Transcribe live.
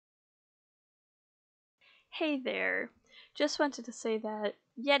Hey there. Just wanted to say that,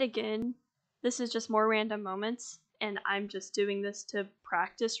 yet again, this is just more random moments, and I'm just doing this to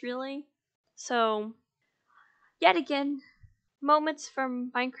practice, really. So, yet again, moments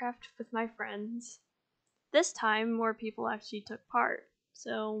from Minecraft with my friends. This time, more people actually took part,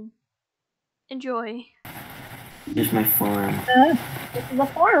 so enjoy. Here's my farm. This is a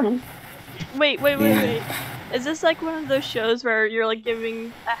farm. Wait. Is this like one of those shows where you're like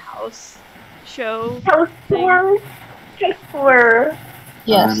giving a house show? House tour. House tour.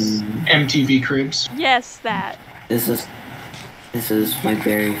 Yes. MTV Cribs. Yes, that. This is my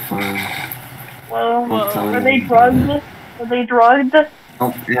berry farm. Well, Whoa. are they drugged? Are they drugged?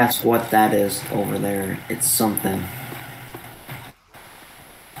 Don't ask what that is over there. It's something.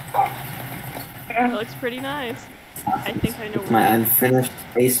 It looks pretty nice. I think I know It's my what. unfinished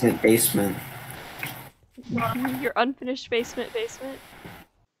basement. Your unfinished basement?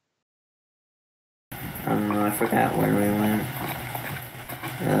 I don't know, I forgot where we went.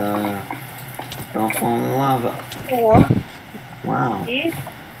 Don't fall in the lava. Oh, Wow. see?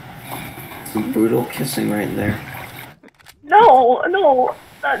 Some brutal kissing right there. No.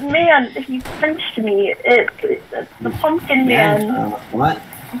 That man, he punched me. It's the pumpkin man. What?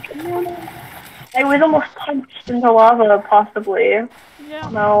 I was almost punched into lava, possibly. Yeah.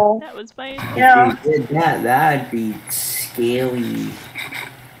 No. That was my. Yeah. If you did that, that'd be scary.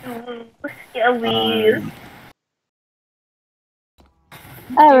 Scary.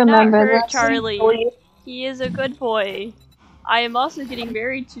 I remember Not hurt this. Charlie. He is a good boy. I am also getting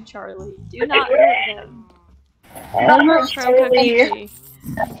married to Charlie. Do not hurt him. Not hurt From Charlie. Kakuchi.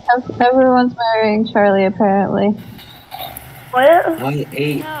 Everyone's marrying Charlie, apparently. What? I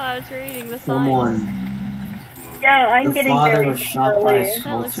ate No, I was reading the signs. someone. Yeah, I'm The getting father married was to shot by a Charlie.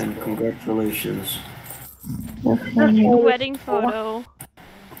 That looks skeleton. cool. Congratulations. Wedding photo.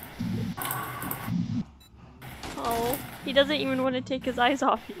 Oh, he doesn't even want to take his eyes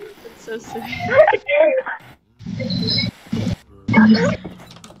off you. It's so sweet.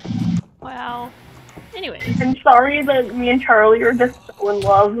 Wow. Anyways. I'm sorry that me and Charlie are just so in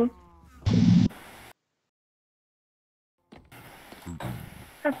love.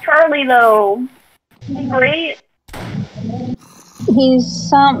 Cause Charlie, though, he's great. He's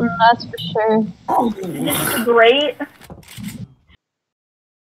something, that's for sure. He's great.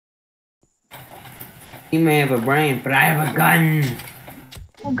 He may have a brain, but I have a gun.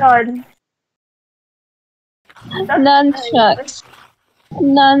 Oh God. Nunchucks.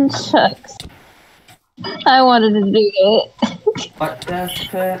 Nunchucks. I wanted to do it. What does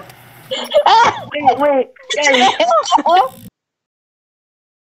pet? Wait, guys.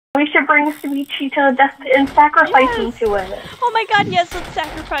 We should bring Suichi to the death pit and sacrifice him to it. Oh my god, yes, let's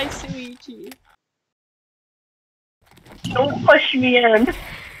sacrifice Suichi. Don't push me in.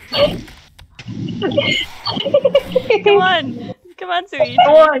 Come on, Suichi.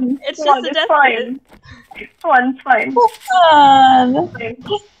 Go on. It's Go just on, a it's death fine. Come on, it's fine. Fun.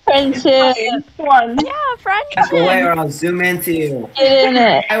 Friendship. Come on. Yeah, Step away friendship. or I'll zoom into you. Get in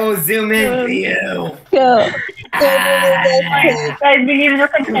it. I will zoom into you. Go. Guys, we need a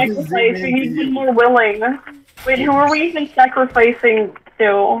different sacrifice. We need one more willing. Wait, who are we even sacrificing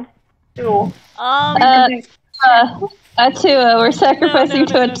to? Atua, we're sacrificing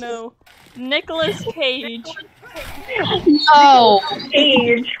to a No. Nicolas Cage. No.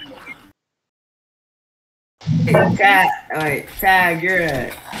 Age. Tag, you're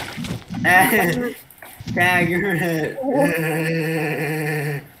it. Tag, you're it.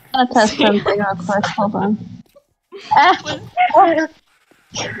 I'll test something real quick. Hold on.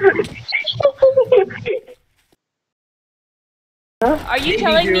 Are you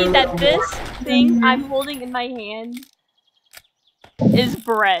telling me that this thing I'm holding in my hand is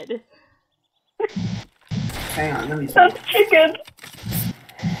bread? Hang on, let me see. That's chicken.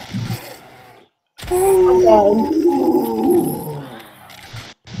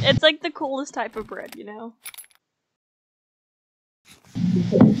 It's like the coolest type of bread, you know?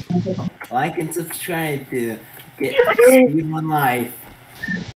 Like and subscribe to get Speed One Life.